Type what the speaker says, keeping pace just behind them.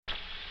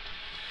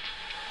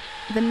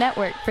the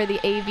network for the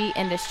AV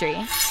industry.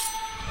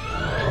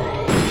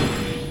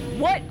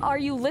 What are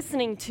you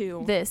listening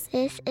to? This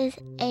is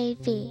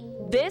AV.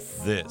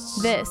 This is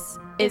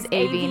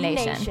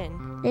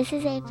AVNation. This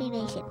is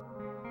AVNation.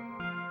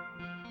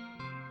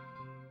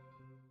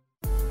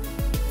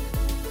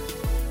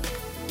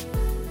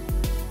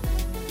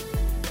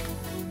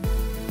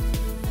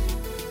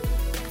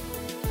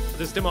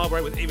 This is Tim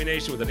Albright with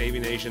AVNation with an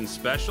AVNation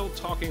special,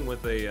 talking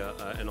with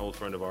an old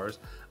friend of ours,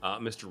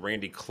 Mr.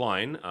 Randy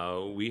Klein.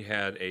 We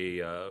had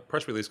a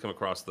press release come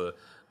across the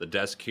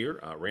desk here.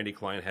 Randy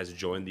Klein has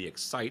joined the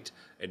Xyte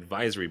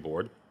advisory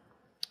board.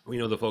 We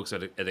know the folks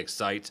at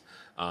Xyte,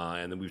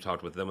 and then we've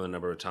talked with them a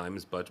number of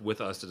times. But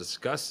with us to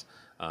discuss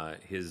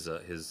his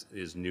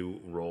new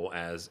role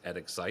at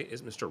Xyte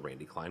is Mr.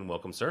 Randy Klein.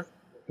 Welcome, sir.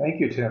 Thank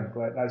you, Tim.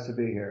 Nice to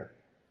be here.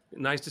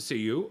 Nice to see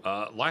you.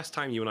 Last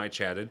time you and I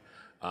chatted,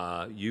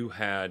 you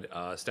had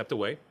stepped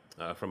away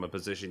from a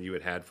position you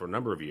had for a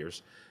number of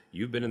years.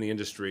 You've been in the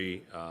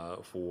industry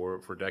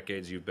for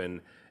decades. You've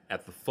been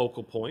at the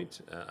focal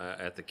point,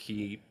 at the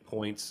key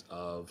points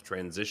of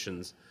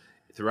transitions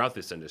throughout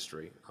this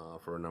industry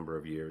for a number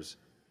of years.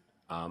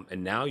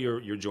 And now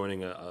you're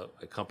joining a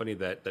company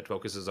that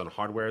focuses on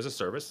hardware as a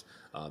service.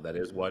 That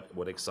is what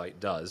Xyte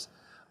does.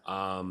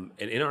 And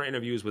in our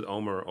interviews with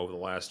Omer over the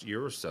last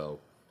year or so,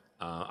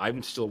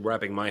 I'm still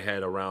wrapping my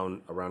head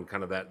around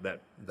kind of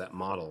that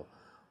model.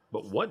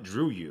 But what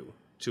drew you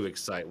to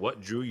Xyte?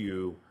 What drew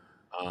you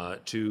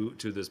to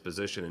this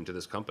position and to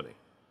this company?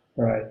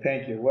 All right.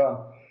 Thank you.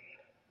 Well,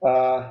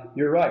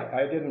 you're right.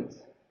 I didn't.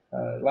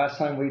 Last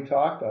time we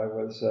talked, I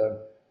was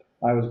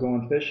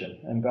going fishing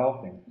and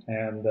golfing,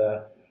 and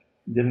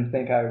didn't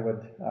think I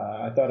would.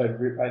 I thought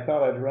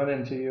I'd run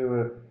into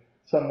you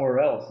somewhere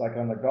else, like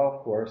on the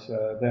golf course,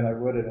 than I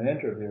would in an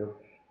interview,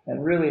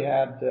 and really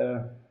had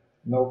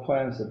no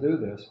plans to do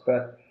this.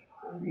 But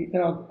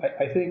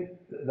I think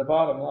the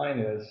bottom line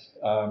is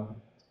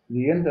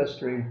the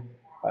industry.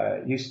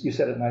 You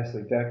said it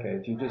nicely,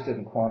 decades. You just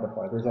didn't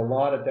quantify. There's a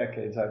lot of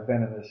decades I've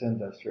been in this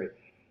industry.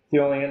 The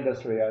only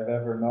industry I've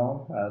ever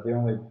known, the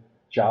only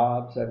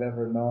jobs I've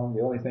ever known,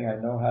 the only thing I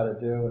know how to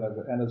do,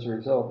 and as a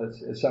result,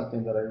 it's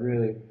something that I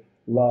really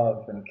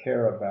love and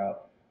care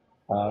about,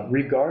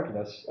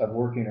 regardless of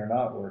working or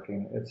not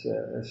working.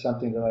 It's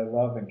something that I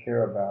love and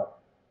care about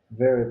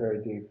very, very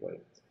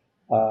deeply.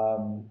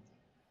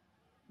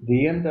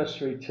 The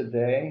industry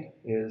today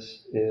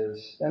is,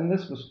 and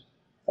this was,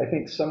 I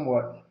think,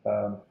 somewhat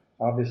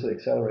obviously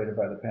accelerated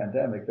by the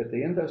pandemic, but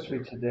the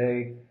industry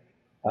today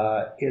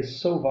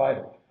is so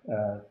vital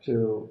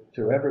to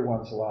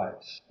everyone's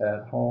lives,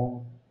 at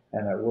home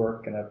and at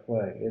work and at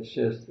play. It's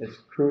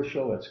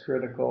crucial, it's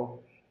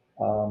critical.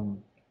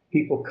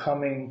 People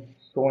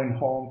going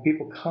home,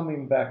 people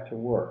coming back to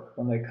work.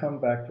 When they come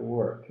back to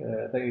work,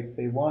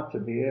 they want to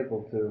be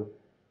able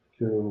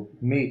to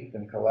meet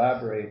and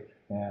collaborate,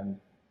 and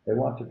they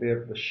want to be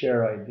able to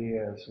share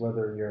ideas,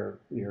 whether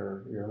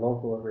you're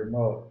local or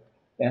remote.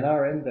 And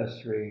our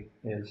industry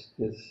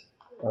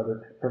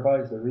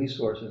provides the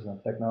resources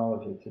and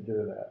technology to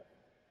do that.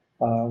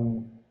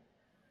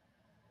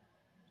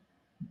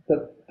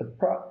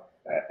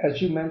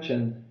 As you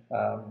mentioned,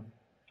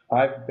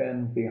 I've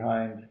been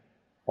behind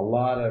a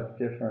lot of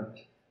different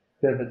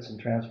pivots and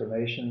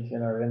transformations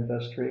in our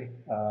industry.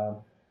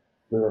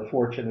 We were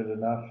fortunate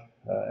enough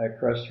at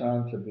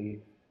Crestron to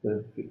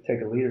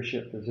take a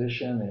leadership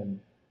position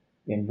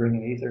in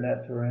bringing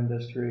Ethernet to our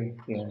industry,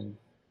 in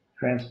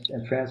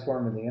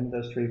transforming the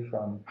industry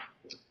from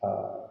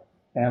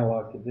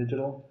analog to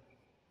digital.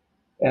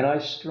 And I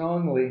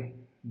strongly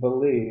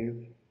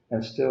believe,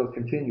 and still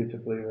continue to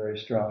believe very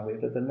strongly,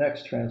 that the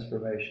next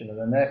transformation and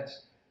the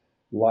next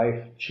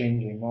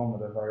life-changing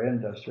moment of our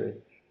industry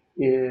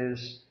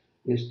is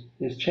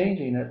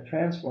changing it,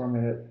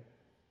 transforming it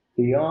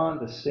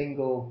beyond a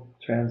single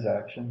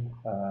transaction,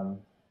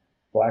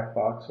 black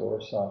box or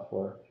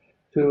software,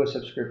 to a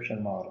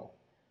subscription model.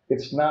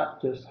 It's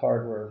not just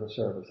hardware as a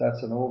service.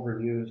 That's an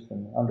overused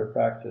and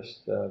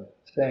under-practiced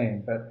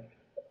saying, but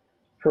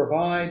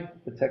provide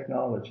the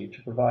technology,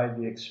 to provide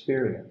the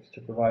experience,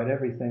 to provide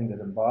everything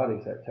that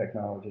embodies that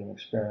technology and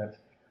experience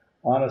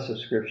on a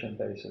subscription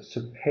basis,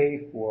 to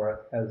pay for it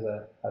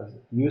as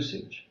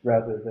usage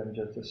rather than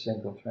just a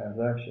single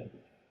transaction.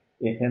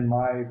 In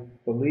my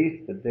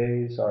belief, the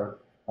days are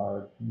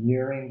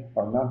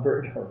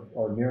numbered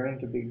or nearing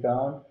to be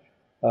gone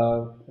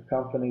of a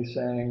company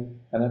saying,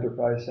 an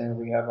enterprise saying,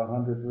 we have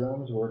 100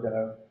 rooms, we're going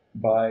to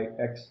buy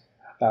X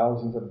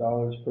thousands of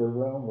dollars per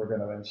room, we're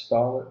going to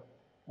install it,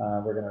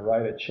 we're going to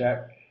write a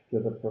check to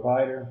the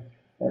provider,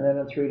 and then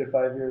in 3 to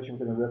 5 years we're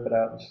going to rip it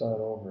out and start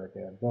over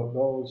again.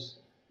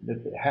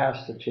 It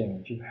has to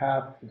change. You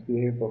have to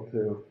be able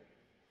to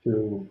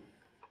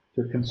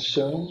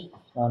consume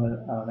on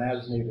an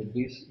as-needed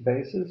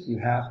basis. You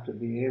have to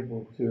be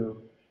able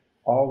to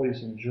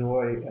always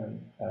enjoy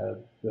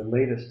the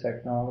latest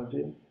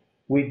technology.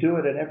 We do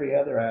it in every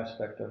other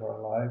aspect of our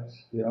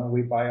lives.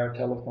 We buy our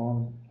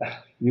telephone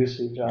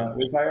usage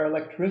we buy our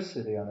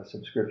electricity on a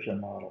subscription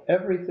model.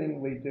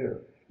 Everything we do.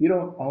 You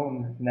don't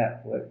own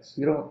Netflix.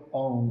 You don't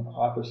own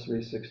Office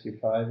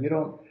 365.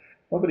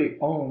 Nobody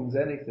owns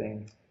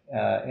anything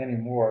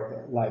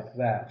anymore like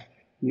that.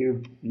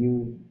 You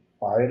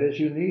buy it as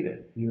you need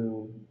it.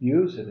 You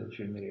use it as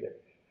you need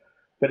it.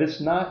 But it's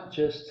not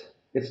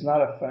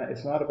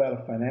about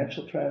a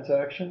financial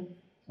transaction.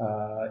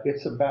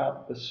 It's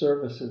about the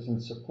services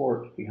and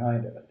support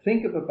behind it.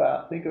 Think of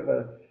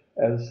it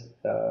as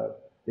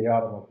the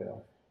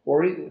automobile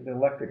or even the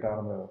electric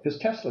automobile, because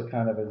Tesla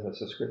kind of is a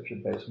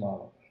subscription-based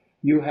model.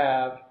 You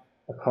have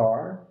a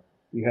car,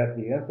 you have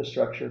the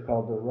infrastructure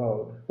called the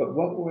road, but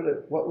what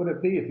would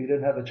it be if you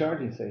didn't have the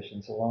charging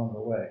stations along the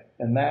way?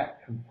 And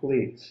that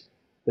completes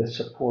the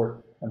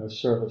support and the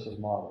services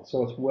model.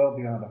 So it's well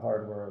beyond the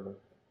hardware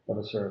of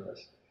a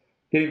service.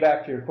 Getting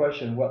back to your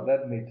question, what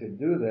led me to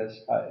do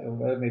this? It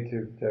led me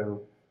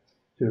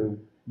to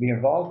be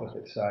involved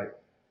with Xyte,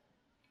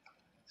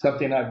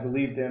 something I've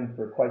believed in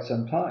for quite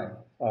some time,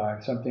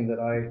 something that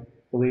I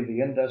believe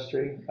the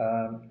industry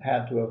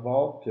had to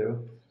evolve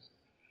to.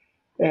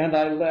 And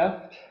I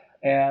left,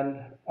 and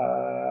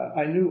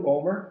I knew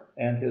Omer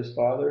and his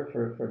father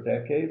for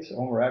decades.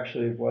 Omer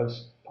actually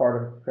was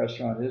part of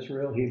Restaurant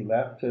Israel. He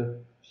left to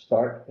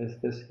start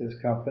his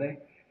company.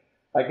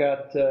 I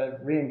got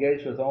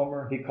re-engaged with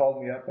Omer. He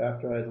called me up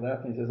after I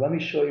left, and he says, "Let me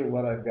show you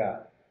what I've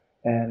got."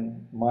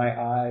 And my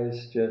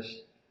eyes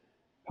just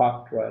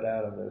popped right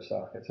out of their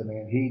sockets. I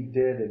mean, he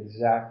did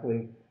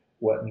exactly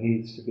what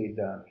needs to be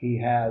done. He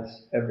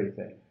has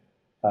everything.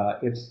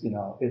 It's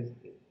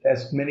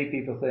as many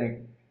people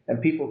think,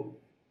 and people.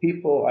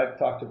 I've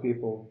talked to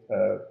people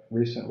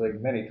recently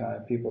many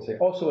times. People say,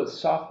 "Oh, so it's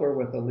software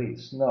with a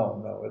lease?"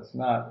 No, it's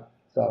not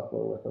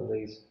software with a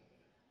lease.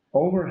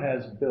 Omer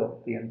has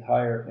built the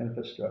entire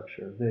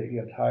infrastructure, the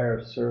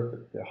entire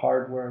the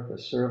hardware, the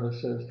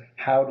services.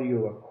 How do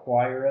you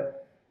acquire it?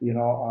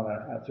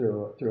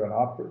 Through an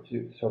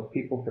operating, so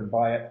people can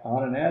buy it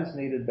on an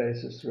as-needed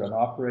basis through an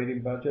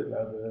operating budget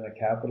rather than a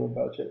capital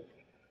budget.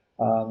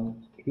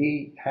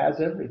 He has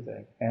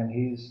everything, and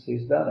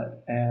he's done it.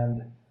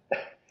 And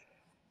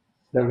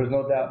there was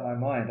no doubt in my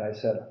mind. I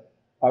said,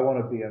 I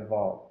want to be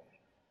involved.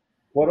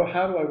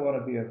 How do I want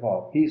to be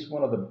involved? He's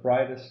one of the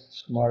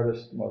brightest,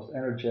 smartest, most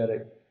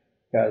energetic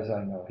guys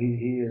I know.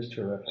 He is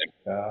terrific.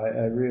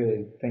 I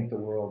really think the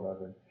world of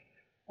him.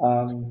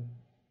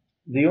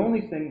 The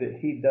only thing that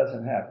he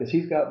doesn't have, because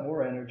he's got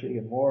more energy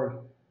and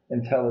more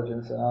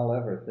intelligence than I'll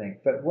ever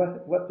think, but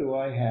what do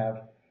I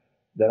have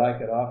that I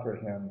could offer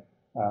him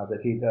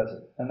that he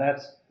doesn't? And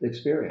that's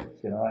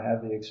experience. I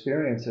have the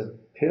experience of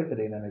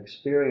pivoting and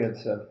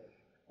experience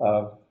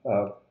of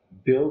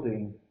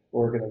building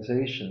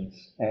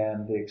organizations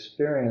and the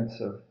experience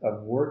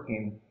of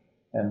working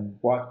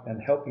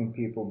and helping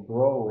people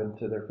grow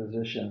into their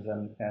positions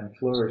and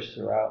flourish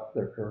throughout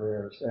their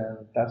careers.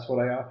 And that's what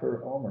I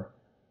offer Omer.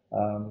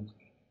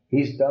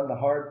 He's done the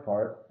hard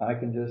part. I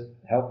can just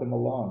help him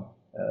along.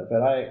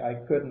 But I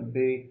couldn't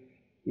be,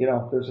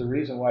 there's a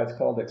reason why it's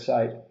called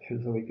Xyte,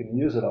 because we can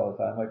use it all the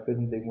time. I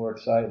couldn't be more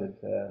excited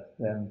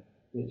than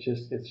it's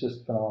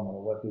just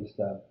phenomenal what he's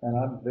done. And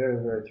I'm very,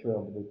 very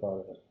thrilled to be part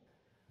of it.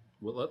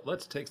 Well,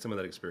 let's take some of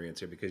that experience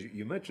here, because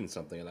you mentioned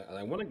something, and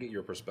I want to get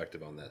your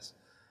perspective on this.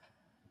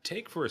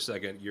 Take for a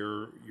second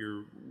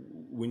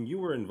when you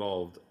were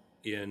involved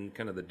in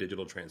kind of the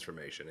digital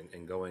transformation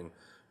and going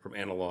from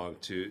analog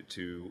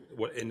to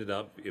what ended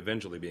up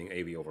eventually being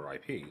AV over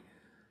IP.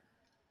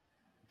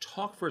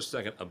 Talk for a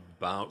second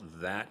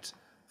about that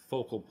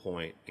focal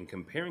point and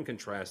compare and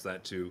contrast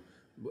that to,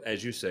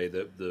 as you say,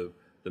 the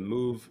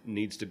move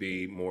needs to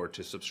be more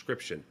to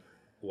subscription.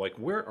 Like,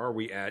 where are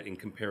we at in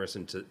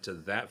comparison to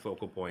that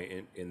focal point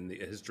in the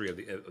history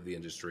of the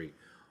industry?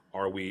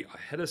 Are we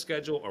ahead of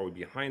schedule? Are we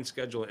behind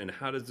schedule? And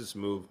how does this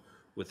move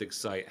with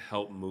Xyte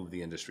help move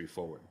the industry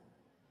forward?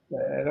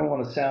 I don't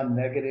want to sound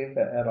negative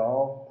at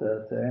all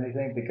to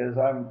anything, because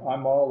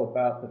I'm all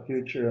about the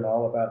future and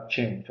all about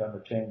change. I'm a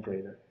change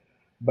agent.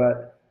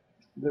 But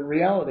the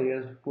reality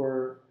is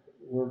we're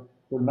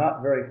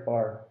not very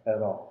far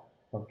at all.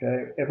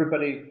 Okay,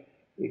 everybody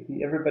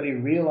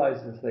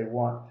realizes they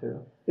want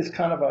to. It's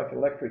kind of like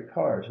electric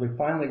cars. We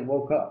finally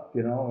woke up,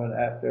 and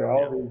after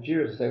all these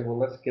years, say, well,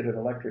 let's get an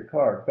electric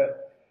car.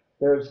 But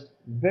there's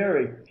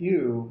very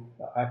few,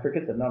 I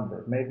forget the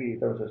number, maybe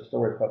there was a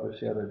story published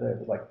the other day, it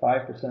was like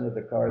 5% of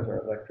the cars are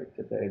electric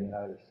today in the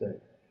United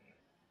States.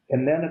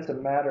 And then it's a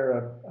matter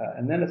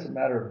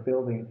of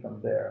building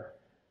from there.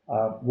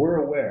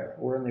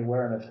 We're in the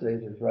awareness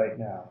stages right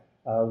now.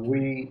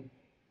 We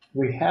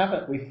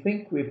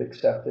think we've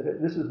accepted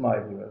it. This is my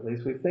view, at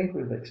least. We think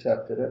we've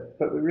accepted it,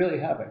 but we really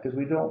haven't, because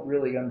we don't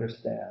really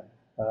understand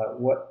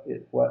what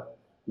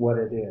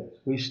it is.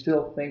 We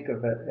still think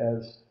of it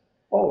as,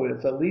 oh,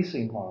 it's a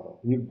leasing model.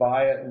 You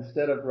buy it,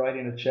 instead of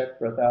writing a check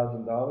for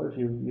 $1,000,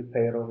 you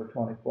pay it over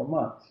 24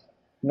 months.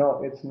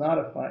 No, it's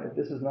not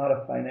this is not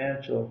a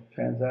financial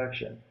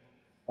transaction.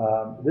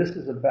 This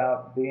is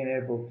about being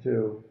able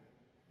to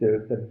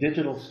the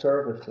digital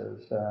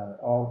services,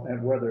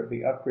 and whether it be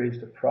upgrades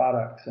to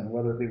products and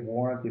whether it be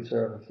warranty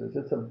services.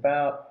 It's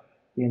about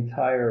the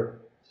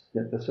entire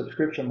the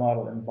subscription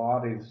model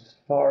embodies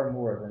far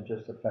more than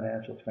just a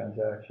financial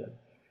transaction.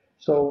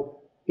 So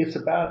it's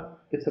about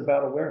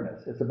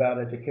awareness. It's about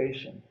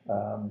education.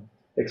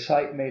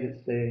 Xyte made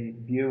its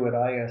debut at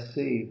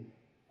ISC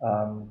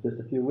just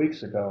a few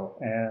weeks ago,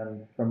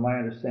 and from my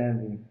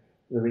understanding,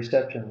 the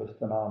reception was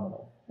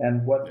phenomenal.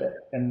 And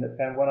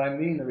when I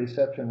mean the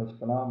reception was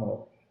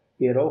phenomenal,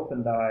 it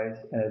opened eyes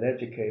and it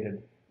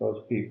educated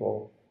those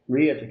people,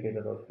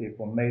 re-educated those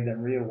people, made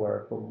them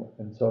re-aware,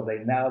 and so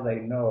they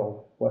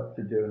know what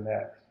to do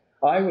next.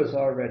 I was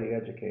already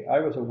educated. I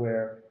was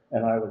aware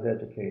and I was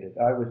educated.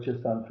 I was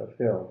just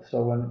unfulfilled.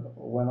 So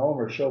when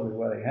Omer showed me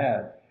what he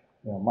had,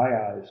 my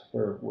eyes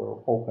were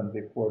open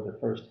before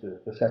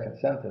the second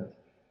sentence.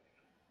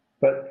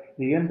 But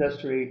the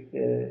industry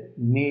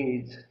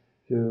needs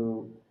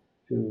to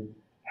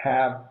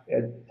have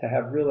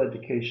real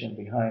education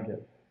behind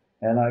it.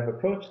 And I've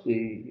approached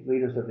the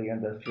leaders of the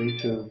industry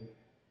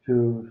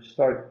to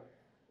start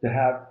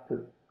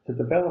to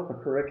develop a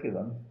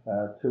curriculum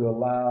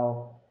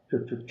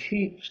to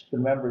teach the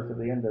members of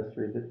the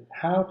industry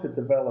how to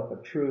develop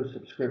a true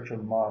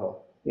subscription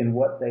model in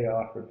what they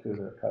offer to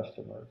their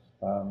customers.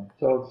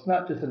 So it's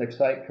not just an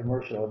Xyte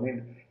commercial. I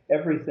mean,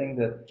 everything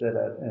that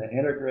an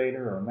integrator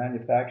or a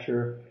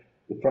manufacturer,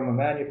 from a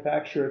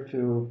manufacturer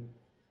to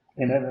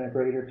an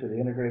integrator to the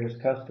integrator's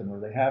customer,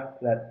 they have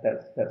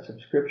that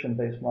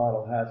subscription-based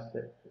model has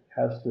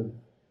to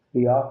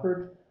be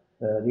offered.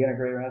 The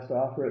integrator has to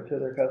offer it to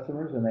their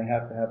customers, and they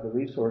have to have the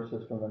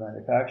resources from the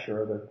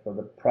manufacturer or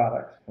the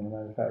products from the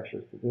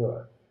manufacturers to do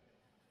it.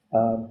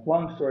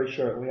 Long story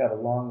short, we have a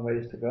long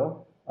ways to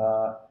go,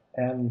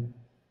 and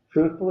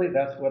truthfully,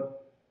 that's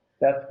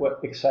what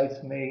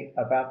excites me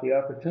about the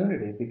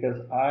opportunity, because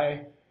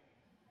I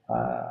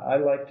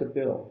like to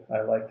build,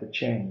 I like to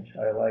change,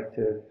 I like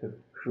to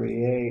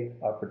create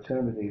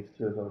opportunities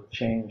through those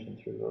change and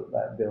through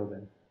that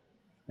building,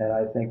 and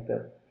I think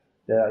that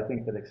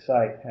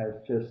Xyte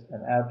has just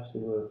an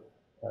absolute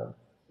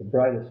the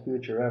brightest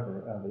future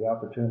ever, the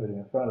opportunity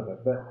in front of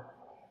it. But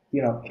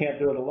can't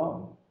do it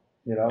alone.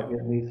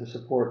 It needs the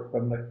support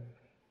from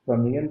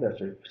the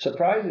industry. Not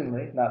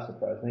surprisingly,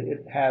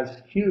 it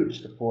has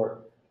huge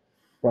support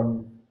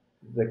from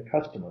the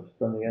customers,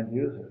 from the end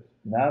users.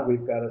 Now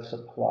we've got to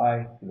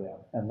supply them,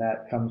 and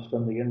that comes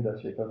from the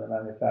industry, from the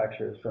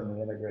manufacturers, from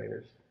the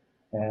integrators.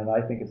 And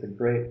I think it's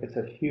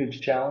a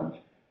huge challenge,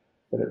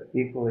 but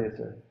equally it's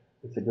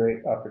a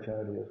great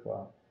opportunity as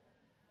well.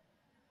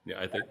 Yeah,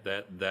 I think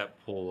that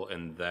pull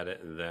and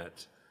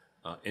that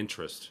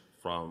interest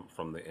from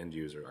the end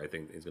user, I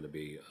think, is going to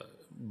be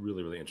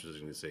really, really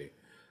interesting to see.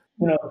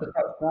 Not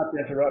to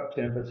interrupt,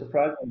 Tim, but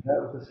surprisingly,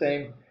 that was the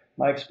same.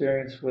 My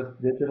experience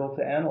with digital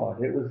to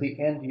analog. It was the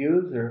end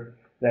user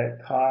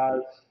that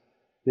caused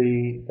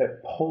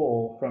that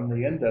pull from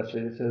the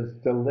industry that says,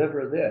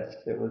 deliver this.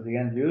 It was the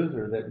end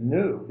user that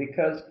knew,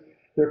 because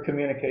their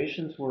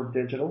communications were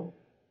digital,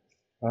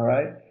 all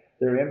right?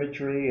 Their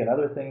imagery and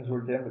other things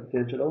were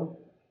digital.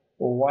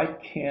 Well, why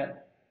can't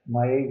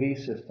my AV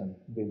system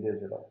be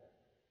digital?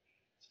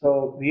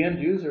 So the end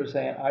user is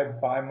saying, I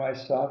buy my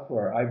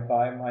software, I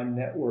buy my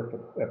network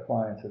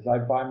appliances, I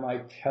buy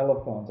my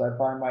telephones, I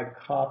buy my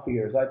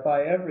copiers, I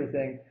buy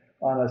everything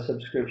on a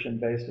subscription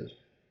basis.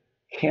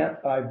 Can't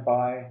I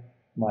buy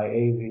my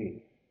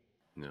AV?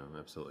 No,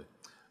 absolutely.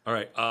 All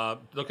right,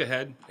 look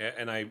ahead,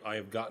 and I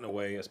have gotten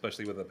away,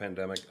 especially with the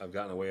pandemic, I've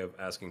gotten away of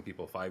asking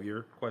people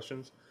 5-year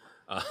questions,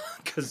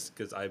 because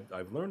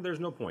I've learned there's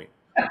no point.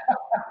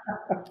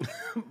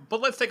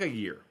 But let's take a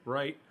year,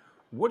 right?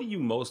 What are you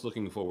most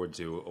looking forward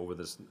to over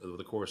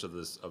the course of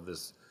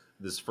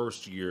this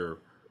first year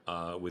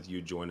with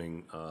you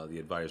joining the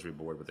advisory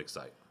board with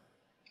Xyte?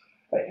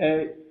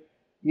 I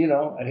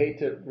hate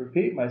to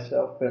repeat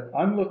myself, but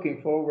I'm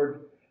looking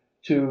forward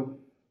to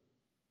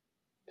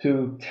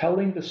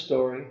telling the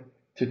story,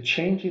 to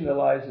changing the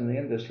lives in the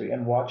industry,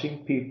 and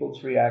watching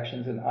people's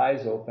reactions and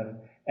eyes open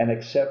and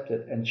accept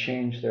it and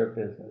change their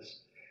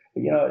business.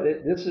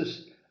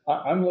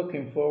 I'm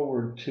looking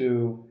forward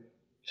to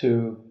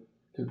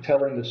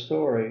telling the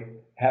story,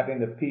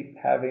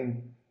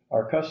 having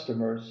our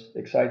customers,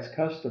 Xyte's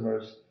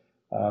customers,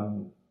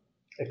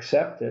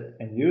 accept it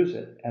and use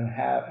it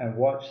and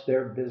watch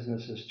their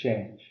businesses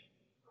change,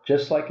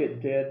 just like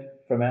it did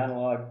from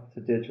analog to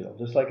digital,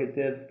 just like it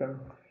did from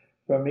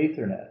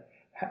Ethernet.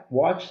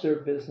 Watch their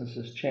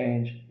businesses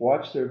change,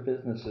 watch their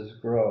businesses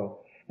grow,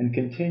 and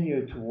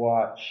continue to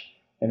watch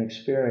and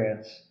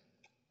experience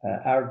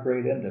our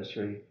great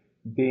industry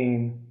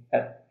being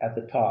at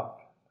the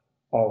top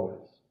always.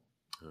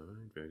 All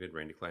right, very good,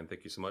 Randy Klein.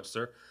 Thank you so much,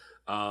 sir.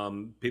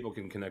 People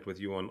can connect with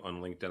you on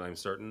LinkedIn, I'm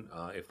certain,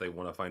 if they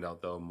want to find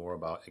out, though, more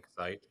about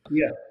Xyte.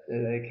 Yes,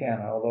 they can,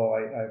 although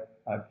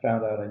I've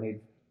found out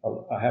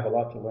I have a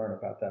lot to learn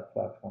about that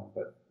platform,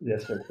 but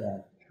yes, they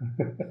can.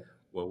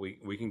 Well,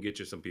 we can get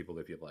you some people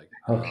if you'd like.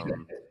 Okay.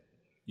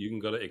 You can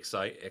go to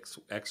Xyte,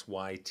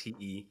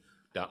 xyte.io,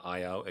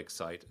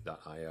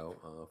 xyte.io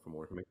for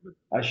more information.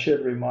 I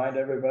should remind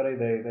everybody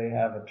they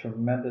have a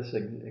tremendous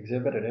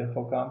exhibit at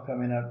Infocom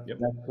coming up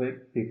next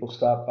week. People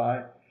stop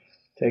by,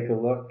 take a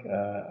look.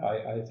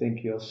 I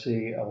think you'll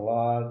see a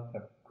lot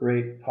of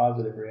great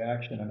positive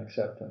reaction and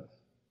acceptance.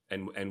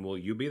 And will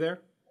you be there?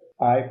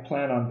 I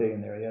plan on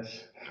being there,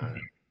 yes. All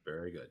right.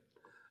 Very good.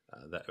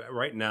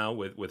 Right now,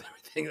 with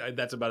everything,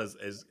 that's about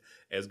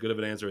as good of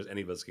an answer as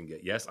any of us can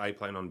get. Yes, I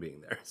plan on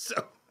being there.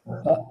 So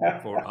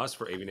for us,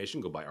 for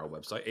AVNation, go by our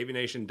website,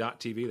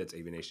 avnation.tv. That's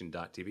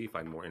avnation.tv.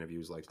 Find more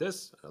interviews like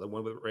this, another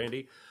one with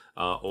Randy,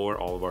 or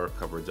all of our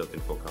coverage of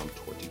Infocom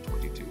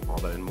 2022. All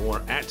that and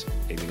more at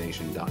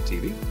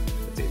avnation.tv.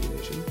 That's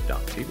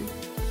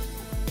avnation.tv.